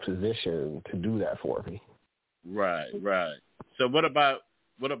in a position to do that for me. Right. So what about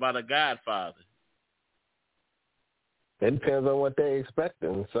a godfather? It depends on what they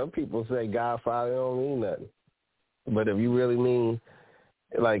expecting. Some people say godfather don't mean nothing. But if you really mean,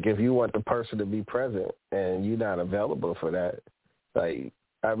 like, if you want the person to be present and you're not available for that, like,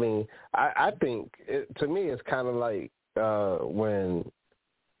 I mean, I think, to me, it's kind of like when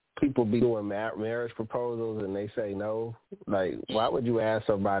people be doing marriage proposals and they say no. Like, why would you ask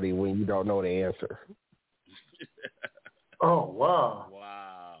somebody when you don't know the answer? Oh, wow.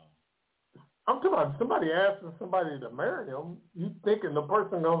 Wow. I'm talking about somebody asking somebody to marry them. You thinking the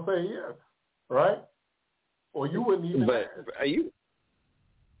person going to say yes, right? Or you wouldn't even ask.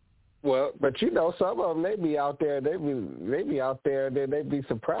 But you know, some of them, they be out there, they be out there, then they be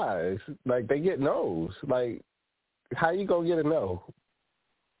surprised. Like, they get no's. Like, how you going to get a no?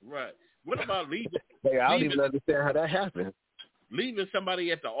 Right. What about leaving? I don't even understand how that happened. Leaving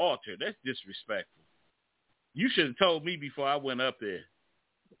somebody at the altar, that's disrespectful. You should have told me before I went up there.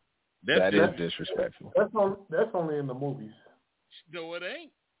 That is disrespectful. That's only in the movies. No, it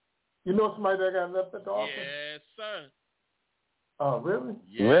ain't. You know somebody that got left at the altar? Yes, sir. Oh, really?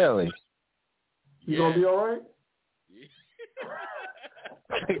 Yes. Really? You gonna be all right?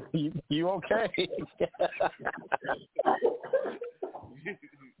 You okay?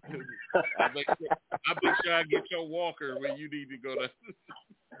 I make sure I get your walker when you need to go to.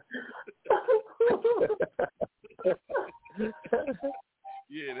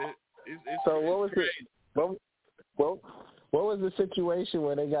 Yeah, it's so what was crazy. What was the situation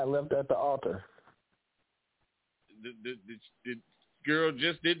when they got left at the altar? The girl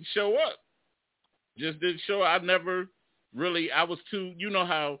just didn't show up. I never really. I was too. You know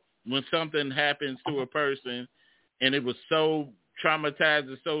how when something happens to a person, and it was so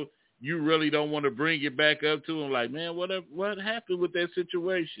traumatizing, so you really don't want to bring it back up to them. Like, man, what happened with that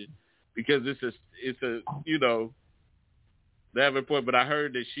situation? Because it's a you know. Davenport, but I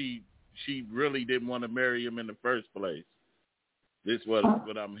heard that she really didn't want to marry him in the first place. This was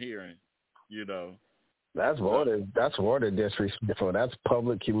what I'm hearing, you know. That's more than disrespectful. That's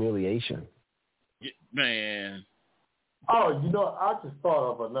public humiliation. Man. Oh, you know, I just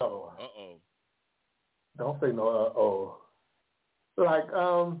thought of another one. Uh-oh. Don't say no uh-oh. Like,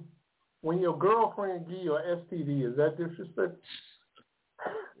 when your girlfriend give you an STD, is that disrespectful?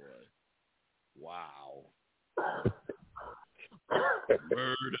 Wow.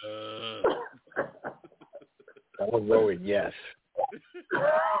 Murder. I will go with yes.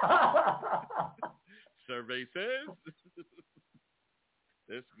 Survey says.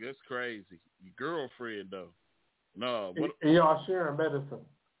 That's crazy. Your girlfriend, though. No. Y'all sharing medicine.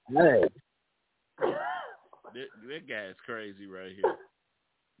 Hey. That guy's crazy right here.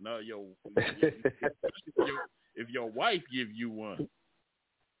 No, if your wife give you one.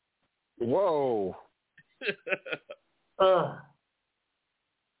 Whoa.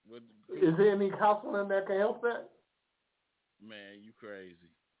 Is there any counseling that can help that? Man, you crazy.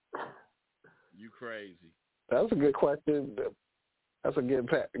 You crazy. That's a good question. That's a good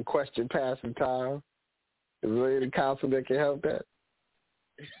question passing time. Is there any counseling that can help that?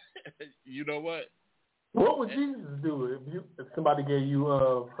 You know what? What would Jesus do if somebody gave you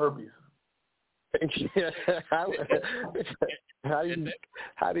herpes? How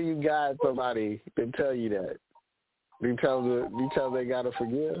do you guide somebody to tell you that? You tell them they gotta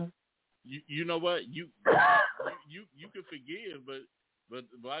forgive. You know what? You can forgive, but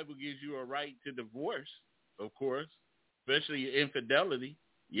the Bible gives you a right to divorce, of course, especially infidelity.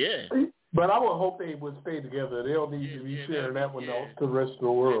 Yeah. But I would hope they would stay together. They don't need to be sharing that with to the rest of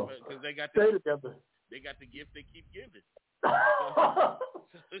the world. Because they got stay together. They got the gift they keep giving.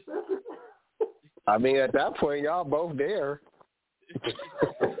 I mean, at that point, y'all both there.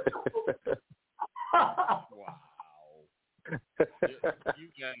 Wow. You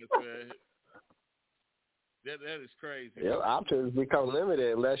guys, man. That is crazy. Yeah, options become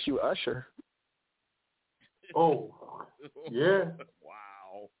limited unless you usher. Oh, yeah.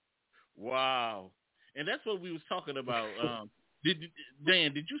 Wow. And that's what we was talking about.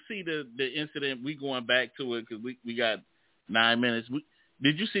 Dan, did you see the incident? We going back to it because we got 9 minutes.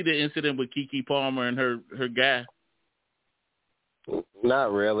 Did you see the incident with Keke Palmer and her guy?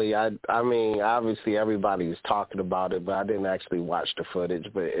 Not really. I mean, obviously everybody is talking about it, but I didn't actually watch the footage.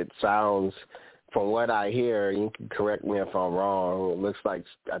 But it sounds, from what I hear, you can correct me if I'm wrong, it looks like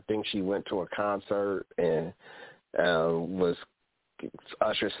I think she went to a concert and was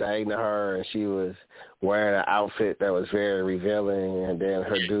Usher sang to her, and she was wearing an outfit that was very revealing, and then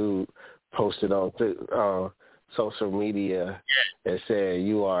her dude posted on social media and said,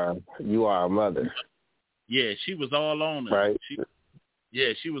 "You are a mother." Yeah, she was all on him. Right.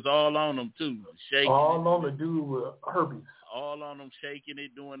 She was all on him too, shaking. All on the dude with herpes. All on him, shaking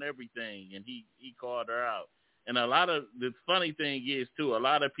it, doing everything, and he called her out. And a lot of the funny thing is too, a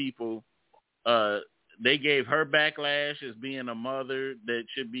lot of people, they gave her backlash as being a mother that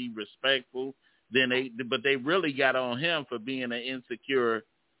should be respectful. But they really got on him for being an insecure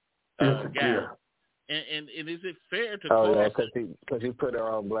guy. And is it fair to call? Yeah, because he put her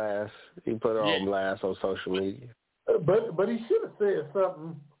on blast. He put her on blast on social media. But he should have said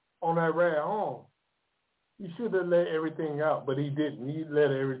something on that ride home. He should have let everything out, but he didn't. He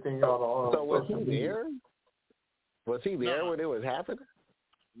let everything out on So was he there? Was he there when it was happening?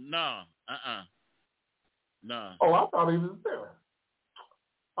 No. No. Oh, I thought he was there.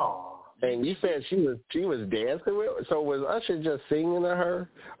 Oh. And you said she was dancing with her? So was Usher just singing to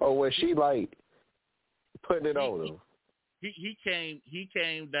her, or was she like putting it on him? He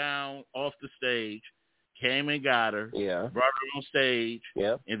came down off the stage, came and got her, brought her on stage,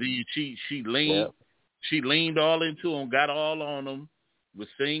 and then she leaned all into him, got all on him, was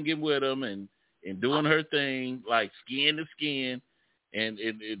singing with him and doing her thing like skin to skin, and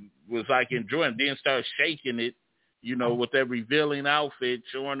it was like enjoying. Then started shaking it, with that revealing outfit,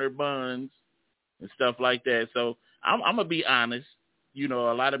 showing her buns and stuff like that. So I'm gonna be honest. A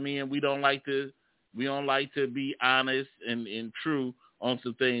lot of men we don't like to be honest and true on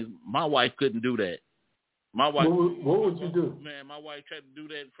some things. My wife couldn't do that. My wife. What would you do? Man, my wife tried to do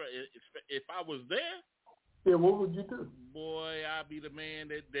that. If I was there. Yeah, what would you do? Boy, I'd be the man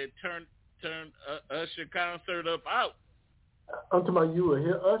that turned Usher concert up out. I'm talking about you would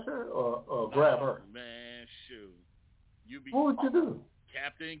hit Usher or grab her? Man, shoot. What would you do?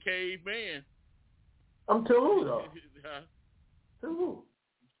 Captain Caveman. I'm telling you though. Tell who?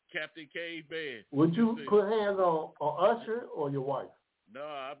 Captain Caveman. Would you put hands on Usher or your wife? No,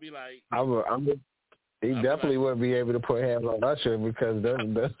 I'd be like... He definitely wouldn't be able to put hands on Usher because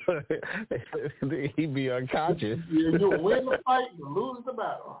he'd be unconscious. Yeah, you'll win the fight, you'll lose the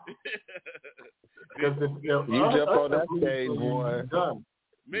battle. You jump on that stage, boy.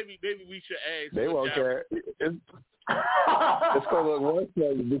 Maybe we should ask. They won't care. It's gonna look worse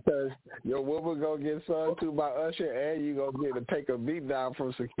for you because your woman gonna get sung to by Usher, and you gonna get to take a beat down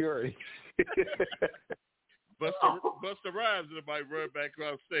from security. Busta Rhymes might run back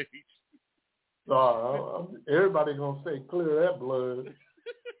off stage. Everybody gonna say clear that blood.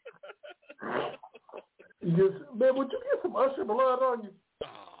 Man, would you get some Usher blood on you? Oh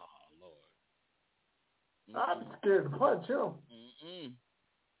Lord, I'd be scared to punch him.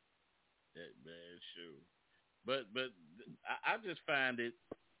 That bad shoe. But I just find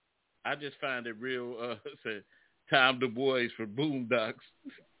it real. Tom Du Bois for Boondocks.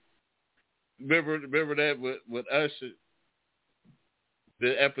 Remember that with Usher.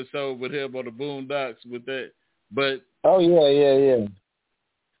 The episode with him on the Boondocks with that, but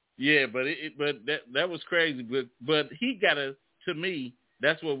yeah, but that was crazy. But he gotta, to me,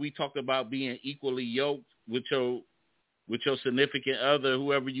 that's what we talk about, being equally yoked with your significant other,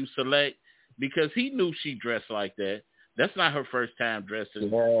 whoever you select, because he knew she dressed like that. That's not her first time dressing.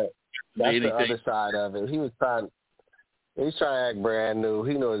 Yeah, that's the other side of it. He was trying to act brand new.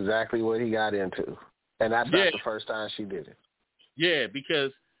 He knew exactly what he got into, and that's not the first time she did it. Yeah,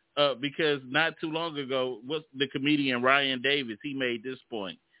 because not too long ago, the comedian Ryan Davis, he made this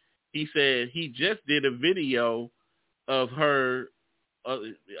point. He said he just did a video of her,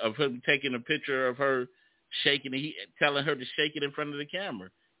 of him taking a picture of her shaking it, telling her to shake it in front of the camera.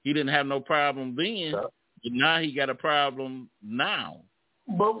 He didn't have no problem then, but now he got a problem now.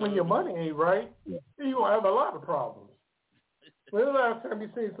 But when your money ain't right, you're going to have a lot of problems. When the last time you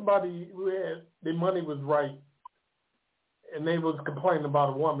seen somebody who had their money was right, and they was complaining about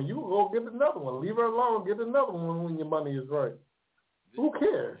a woman, you go get another one. Leave her alone. Get another one when your money is right. Who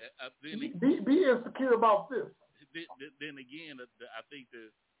cares? Be insecure about this. Then again, I think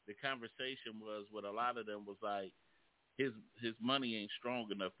the conversation was with a lot of them was like, his money ain't strong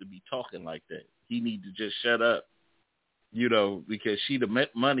enough to be talking like that. He need to just shut up, because she the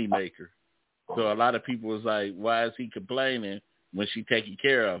money maker. So a lot of people was like, why is he complaining when she taking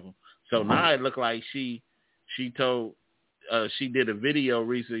care of him? So now it looked like she told. She did a video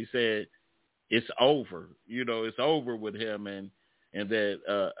recently, said it's over. It's over with him, and and that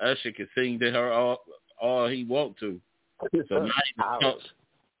Usher can sing to her all he want to. So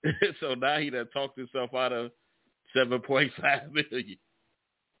now he done talked himself out of $7.5 million.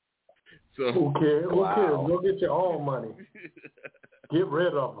 So who cares? Who cares? Go get your own money. Get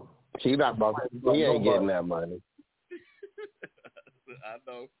rid of them. He ain't getting that money. I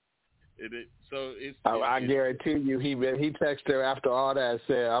know. I guarantee you, he texted her after all that and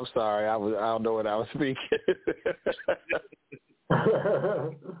said, "I'm sorry, I don't know what I was speaking."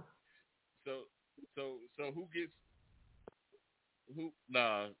 So who gets who?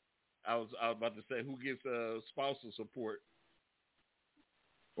 Nah, I was about to say who gets spousal support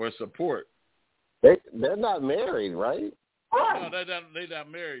or support. They're not married, right? No, they're not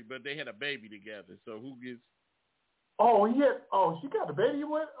married, but they had a baby together. So who gets? Oh, she got a baby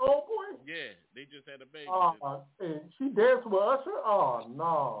with old boy? Yeah, they just had a baby. And she danced with Usher? Oh,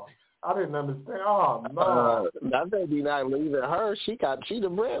 no. I didn't understand. Oh, no. That baby not leaving her. She the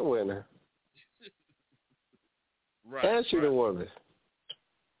breadwinner. Right. And she the woman.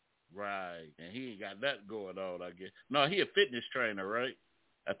 Right. And he ain't got that going on, I guess. No, he a fitness trainer, right?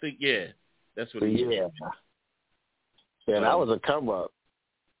 I think, yeah. That's what he is. Yeah, that was a come up.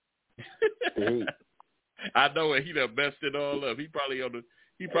 I know it. He done messed it all up. He probably on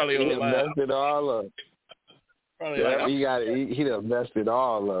the line. Messed it all up. He done messed it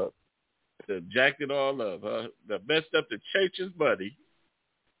all up. Jacked it all up, huh? Done messed up the church's money.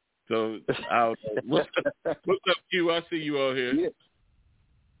 So I don't know. What's up, Q? I see you on here.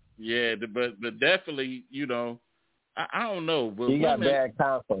 Yeah, but definitely, I don't know. But he got bad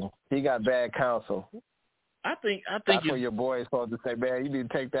counsel. I think that's what your boy is supposed to say, man. You need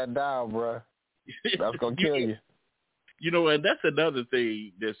to take that down, bro. That's gonna kill you. And that's another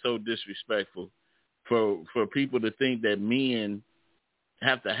thing that's so disrespectful for people to think that men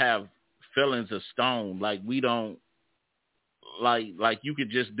have to have feelings of stone. Like we don't, like you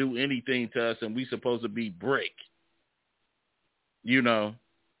could just do anything to us and we supposed to be brick. So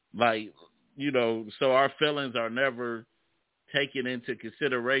our feelings are never taken into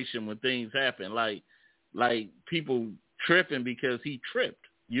consideration when things happen. Like people tripping because he tripped.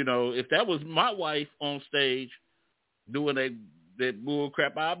 If that was my wife on stage doing that bull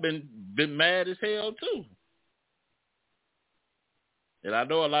crap, I've been mad as hell too. And I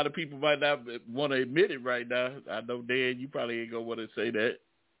know a lot of people might not want to admit it right now. I know, Dan, you probably ain't gonna want to say that,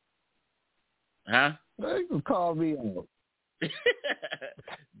 huh? You can call me out.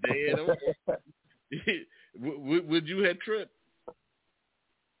 Dan, would you have tripped?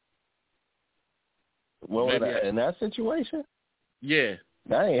 Well, in that situation? Yeah.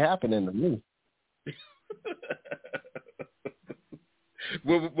 That ain't happening to me.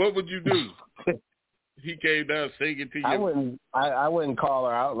 What would you do? He came down singing to you. I wouldn't call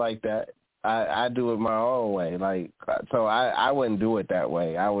her out like that. I do it my own way. So I wouldn't do it that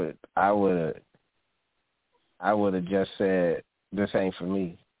way. I would have just said, this ain't for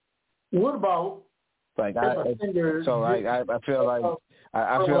me. What about I feel like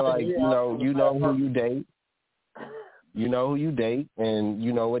you know who you date. You know who you date, and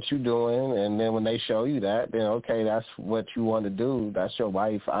you know what you're doing, and then when they show you that, then okay, that's what you want to do. That's your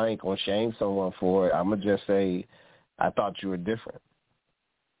wife. I ain't gonna shame someone for it. I'm gonna just say, I thought you were different.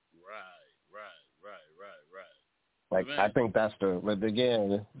 Right. I think that's but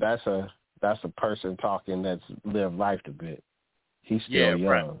again, that's a person talking that's lived life a bit. He's still young,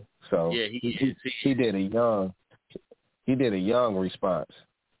 right. So he did a young response.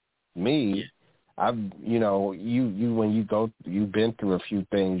 Me. You've been through a few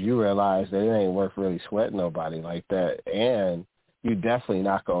things, you realize that it ain't worth really sweating nobody like that. And you definitely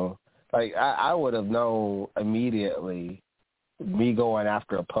not going to, I would have known immediately, me going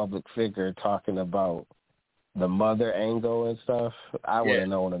after a public figure talking about the mother angle and stuff, I would have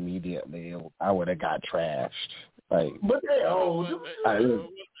known immediately. I would have got trashed. But they old.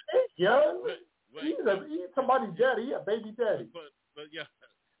 Young. He's somebody's daddy. He's a baby daddy.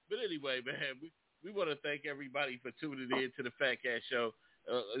 But anyway, man, we want to thank everybody for tuning in to the Fat Cat Show.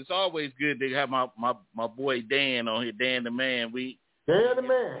 It's always good to have my boy Dan on here, Dan the Man. Dan the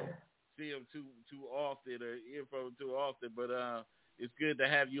Man. See him too often or hear from him too often, but it's good to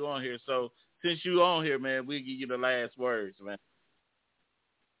have you on here. So since you on here, man, we'll give you the last words, man.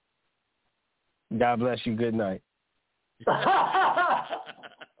 God bless you. Good night.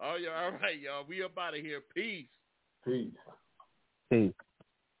 Oh, yeah, all right, y'all. We up out of here. Peace. Peace. Peace.